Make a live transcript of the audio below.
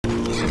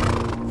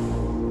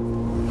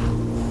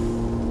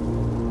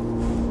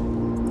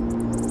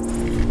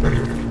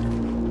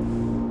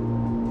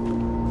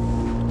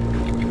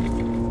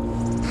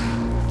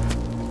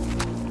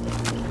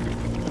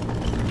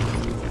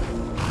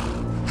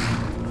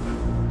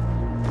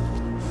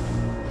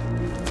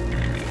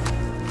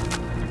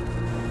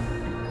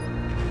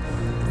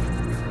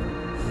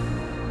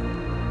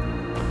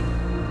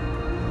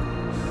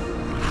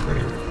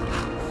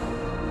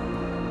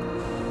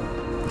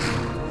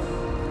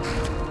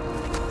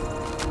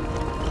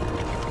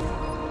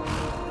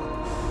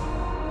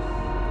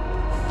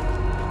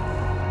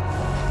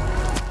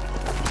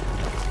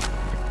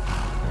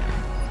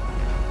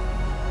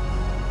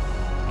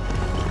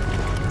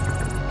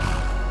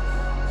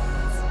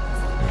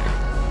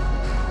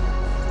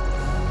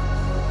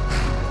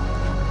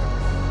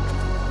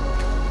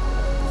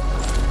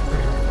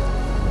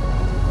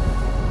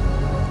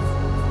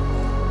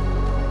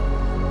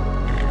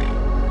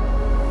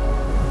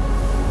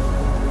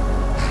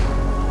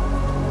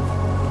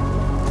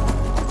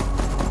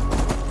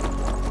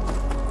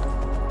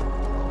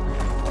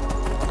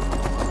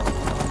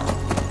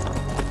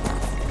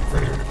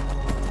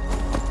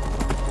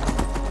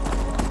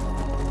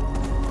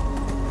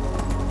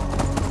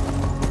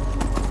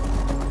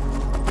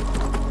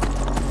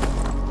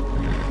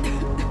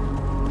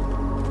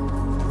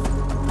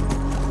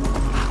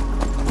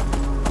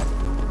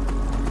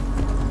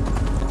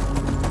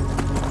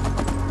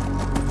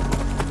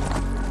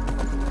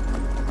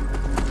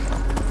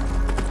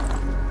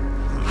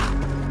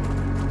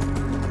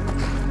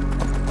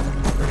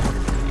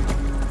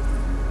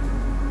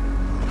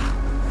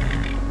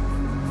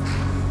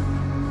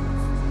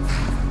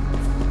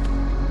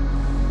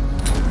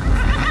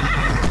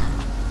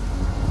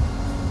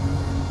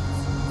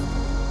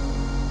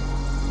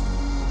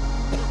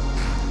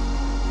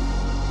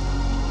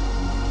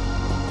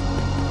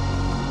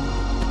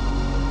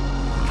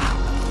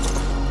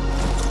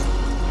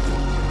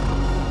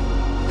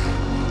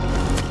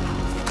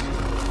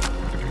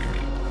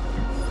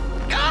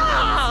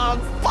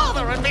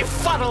and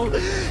befuddled,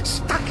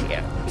 stuck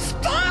here,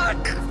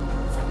 stuck!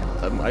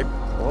 And my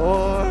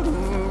poor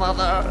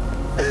mother,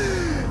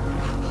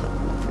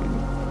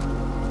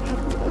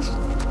 helpless,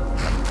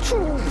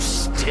 too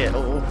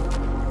still.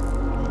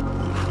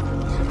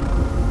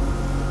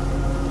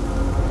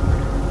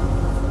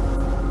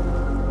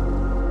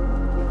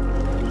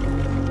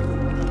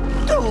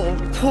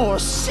 Oh, poor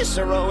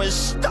Cicero is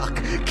stuck.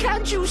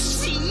 Can't you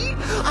see?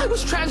 I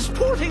was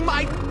transporting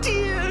my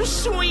dear,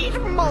 sweet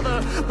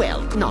mother.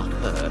 Well, not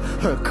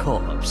her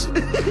corpse.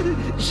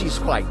 She's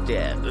quite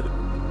dead.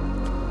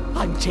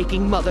 I'm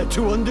taking mother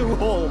to a new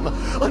home,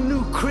 a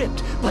new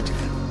crypt, but...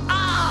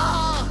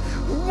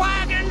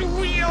 Wagon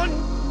wheel,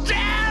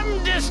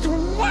 damnedest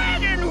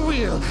wagon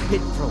wheel!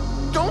 It broke.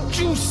 Don't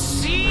you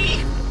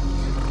see?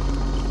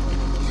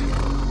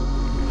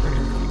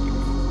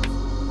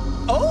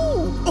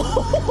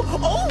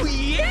 Oh,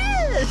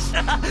 yes!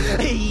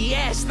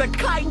 Yes, the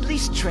kindly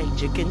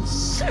stranger can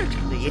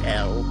certainly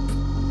help.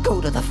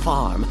 Go to the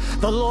farm,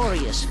 the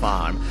Lorius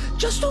farm,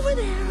 just over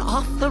there,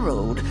 off the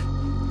road.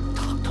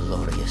 Talk to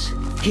Lorius.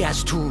 He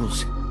has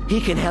tools. He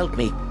can help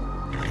me.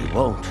 But he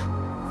won't.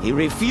 He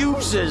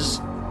refuses.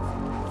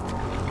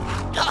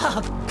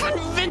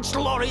 Convince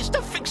Lorius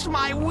to fix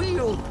my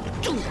wheel.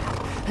 Do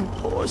that, and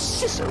poor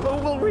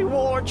Cicero will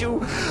reward you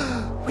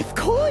with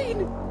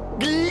coin.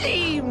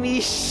 Gleamy,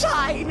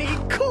 shiny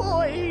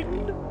coin!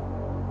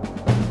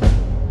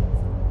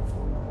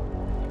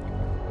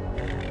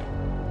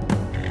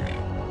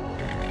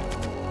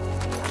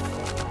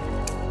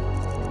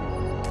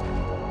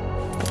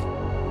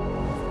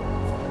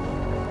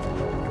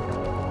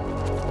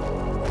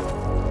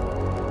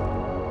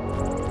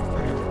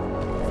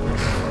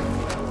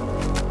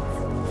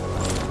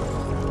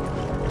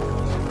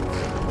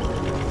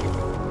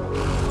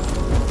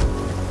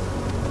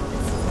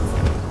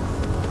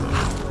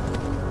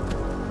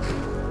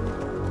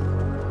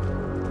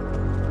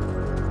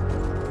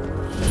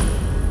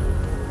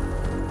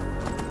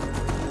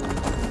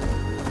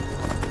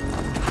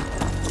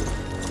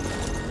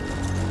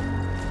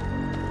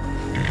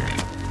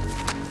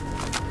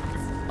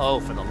 Oh,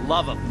 for the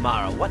love of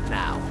Mara, what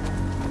now?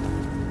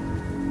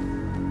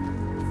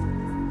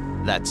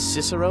 That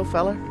Cicero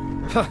feller?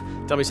 Huh,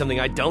 tell me something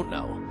I don't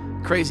know.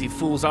 Crazy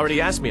fool's already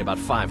asked me about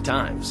 5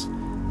 times.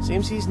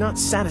 Seems he's not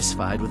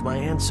satisfied with my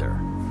answer.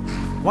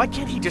 Why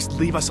can't he just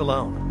leave us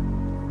alone?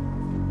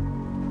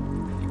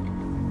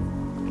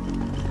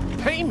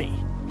 Pay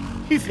me?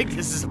 You think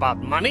this is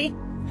about money?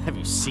 Have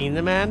you seen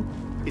the man?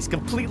 He's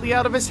completely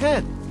out of his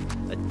head.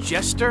 A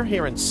jester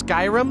here in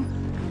Skyrim?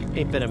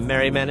 Ain't been a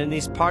merry man in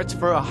these parts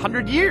for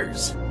 100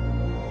 years.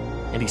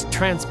 And he's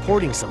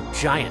transporting some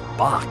giant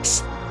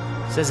box.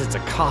 Says it's a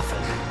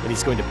coffin, and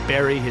he's going to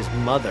bury his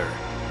mother.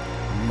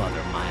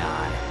 Mother, my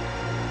eye.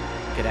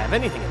 Could have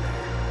anything in there.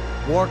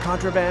 War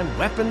contraband,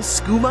 weapons,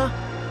 skooma.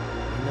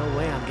 No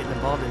way I'm getting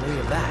involved in any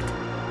of that.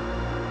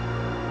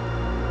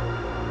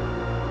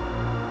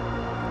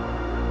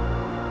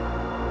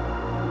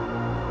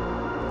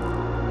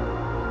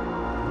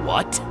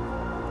 What?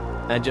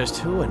 And just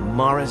who in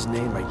Mara's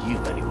name are you,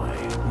 anyway?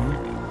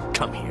 Hmm?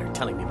 Come here,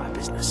 telling me my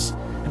business.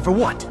 And for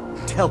what?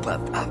 To help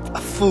a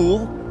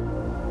fool?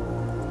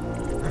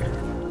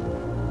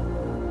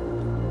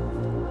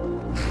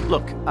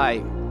 Look,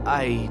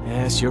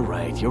 Yes, you're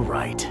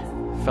right.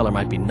 Feller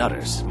might be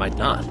nutters, might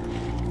not.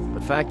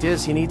 But fact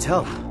is, he needs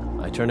help.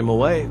 I turned him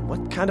away.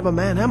 What kind of a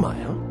man am I,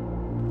 huh?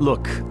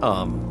 Look,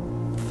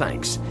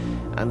 thanks.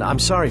 And I'm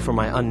sorry for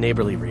my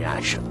unneighborly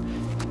reaction.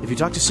 If you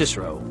talk to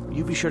Cicero,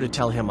 you be sure to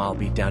tell him I'll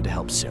be down to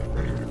help soon.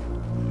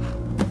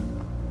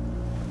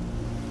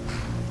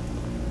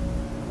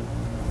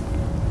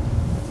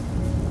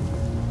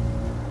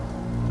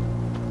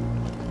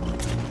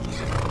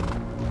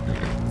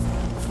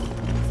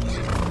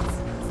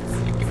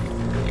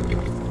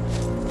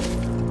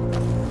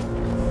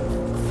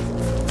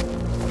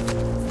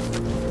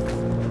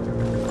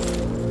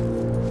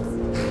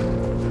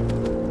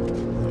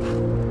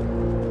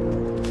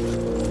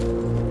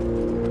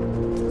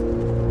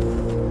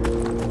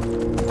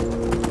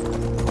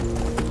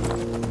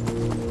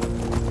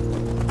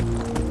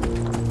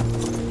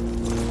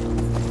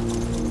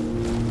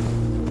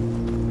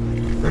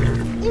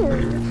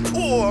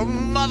 Poor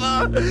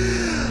mother!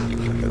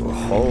 Her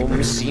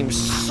home seems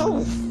so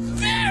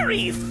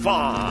very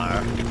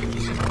far.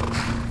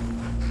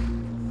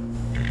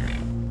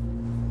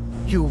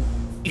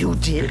 You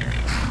did?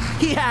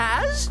 He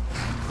has?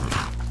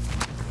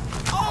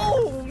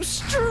 Oh,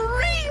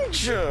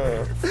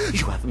 stranger!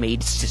 You have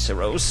made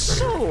Cicero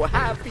so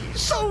happy,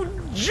 so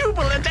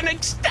jubilant and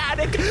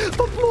ecstatic,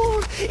 but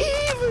more,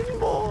 even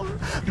more,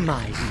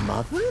 my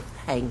mother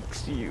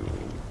thanks you.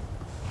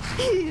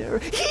 Here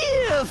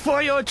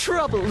for your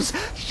troubles,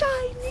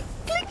 shiny,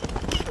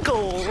 clicky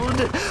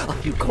gold. A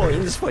few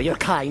coins for your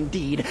kind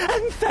deed,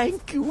 and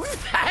thank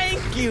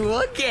you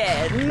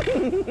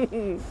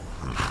again.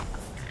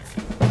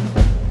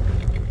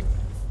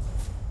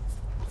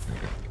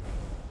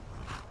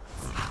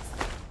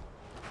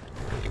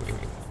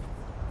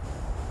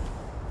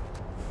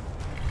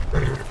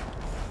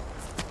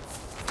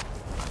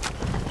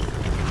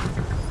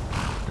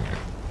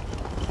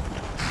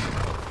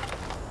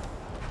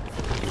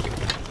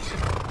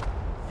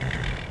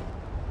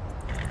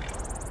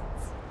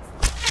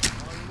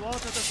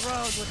 to the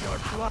ground with your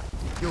blood.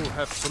 You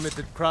have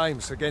committed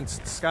crimes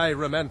against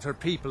Skyrim and her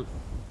people.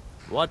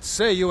 What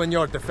say you in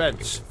your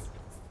defense?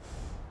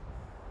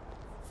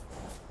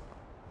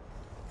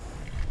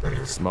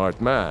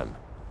 Smart man.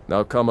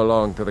 Now come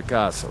along to the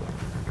castle.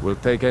 We'll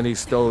take any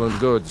stolen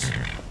goods,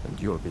 and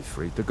you'll be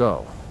free to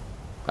go.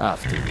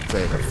 After you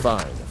pay the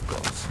fine, of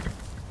course.